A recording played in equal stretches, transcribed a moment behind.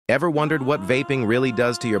Ever wondered what vaping really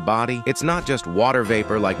does to your body? It's not just water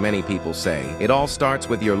vapor like many people say. It all starts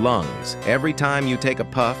with your lungs. Every time you take a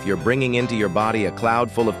puff, you're bringing into your body a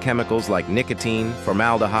cloud full of chemicals like nicotine,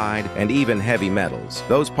 formaldehyde, and even heavy metals.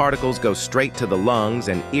 Those particles go straight to the lungs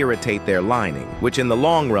and irritate their lining, which in the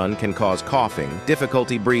long run can cause coughing,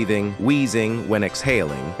 difficulty breathing, wheezing when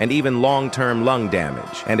exhaling, and even long-term lung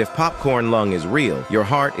damage. And if popcorn lung is real, your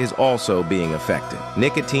heart is also being affected.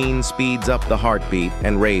 Nicotine speeds up the heartbeat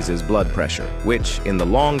and raises blood pressure, which in the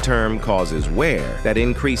long term causes wear that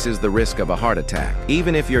increases the risk of a heart attack.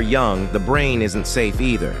 Even if you're young, the brain isn't safe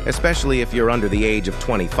either, especially if you're under the age of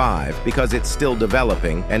 25, because it's still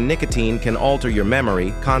developing, and nicotine can alter your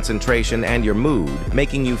memory, concentration, and your mood,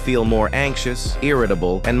 making you feel more anxious,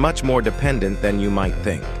 irritable, and much more dependent than you might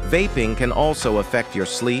think. Vaping can also affect your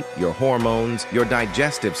sleep, your hormones, your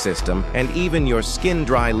digestive system, and even your skin.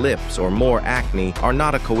 Dry lips or more acne are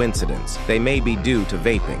not a coincidence. They may be due to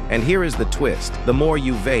vaping. And here is the twist. The more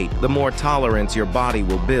you vape, the more tolerance your body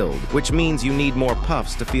will build, which means you need more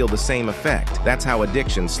puffs to feel the same effect. That's how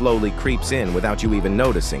addiction slowly creeps in without you even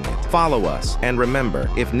noticing it. Follow us, and remember,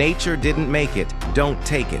 if nature didn't make it, don't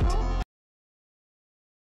take it.